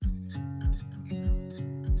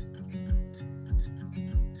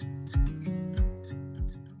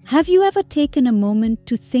Have you ever taken a moment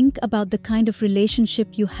to think about the kind of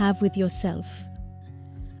relationship you have with yourself?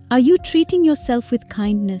 Are you treating yourself with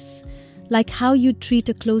kindness, like how you'd treat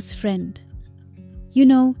a close friend? You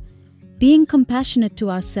know, being compassionate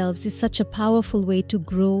to ourselves is such a powerful way to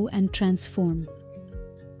grow and transform.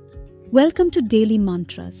 Welcome to Daily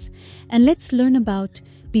Mantras, and let's learn about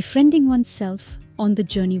befriending oneself on the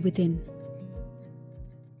journey within.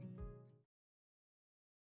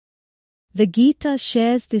 The Gita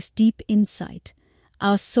shares this deep insight.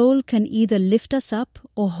 Our soul can either lift us up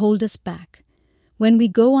or hold us back. When we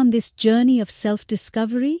go on this journey of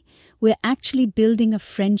self-discovery, we're actually building a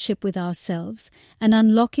friendship with ourselves and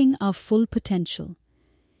unlocking our full potential.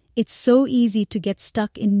 It's so easy to get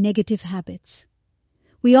stuck in negative habits.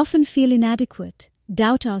 We often feel inadequate,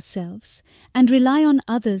 doubt ourselves, and rely on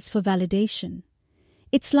others for validation.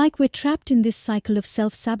 It's like we're trapped in this cycle of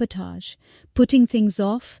self-sabotage, putting things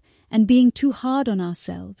off and being too hard on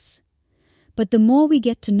ourselves. But the more we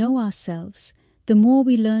get to know ourselves, the more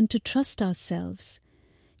we learn to trust ourselves.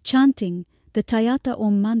 Chanting the Tayata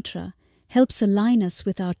Om mantra helps align us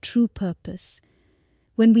with our true purpose.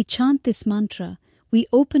 When we chant this mantra, we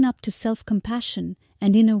open up to self-compassion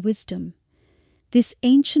and inner wisdom. This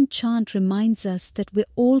ancient chant reminds us that we're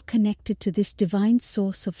all connected to this divine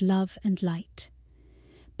source of love and light.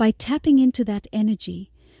 By tapping into that energy,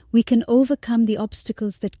 we can overcome the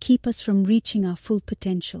obstacles that keep us from reaching our full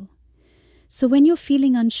potential. So when you're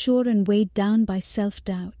feeling unsure and weighed down by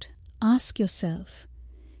self-doubt, ask yourself,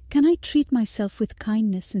 can I treat myself with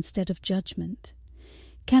kindness instead of judgment?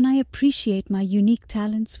 Can I appreciate my unique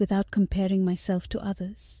talents without comparing myself to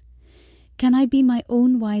others? Can I be my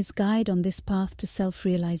own wise guide on this path to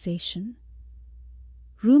self-realization?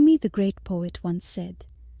 Rumi, the great poet, once said,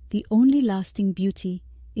 "The only lasting beauty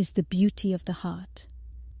is the beauty of the heart."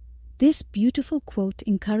 This beautiful quote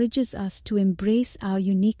encourages us to embrace our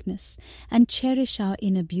uniqueness and cherish our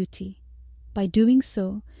inner beauty. By doing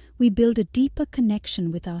so, we build a deeper connection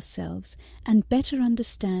with ourselves and better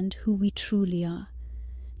understand who we truly are.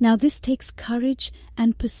 Now, this takes courage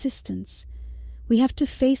and persistence. We have to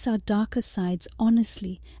face our darker sides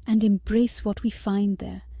honestly and embrace what we find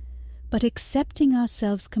there. But accepting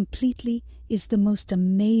ourselves completely is the most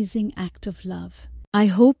amazing act of love. I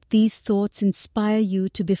hope these thoughts inspire you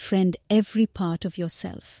to befriend every part of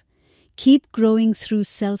yourself. Keep growing through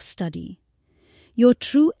self-study. Your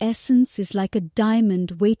true essence is like a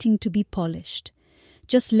diamond waiting to be polished.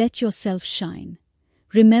 Just let yourself shine.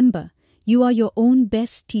 Remember, you are your own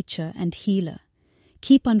best teacher and healer.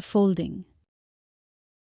 Keep unfolding.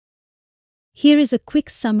 Here is a quick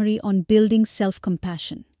summary on building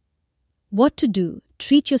self-compassion. What to do: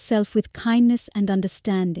 treat yourself with kindness and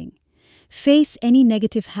understanding. Face any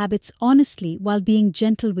negative habits honestly while being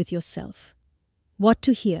gentle with yourself. What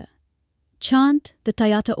to hear: chant the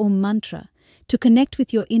Tayata Om mantra to connect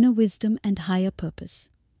with your inner wisdom and higher purpose.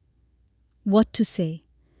 What to say: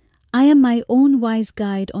 I am my own wise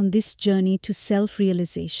guide on this journey to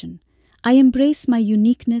self-realization. I embrace my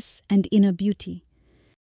uniqueness and inner beauty.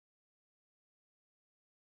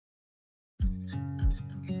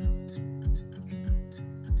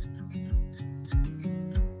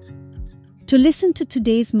 To listen to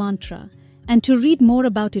today's mantra and to read more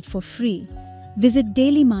about it for free, visit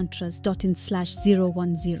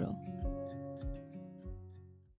dailymantras.in/010.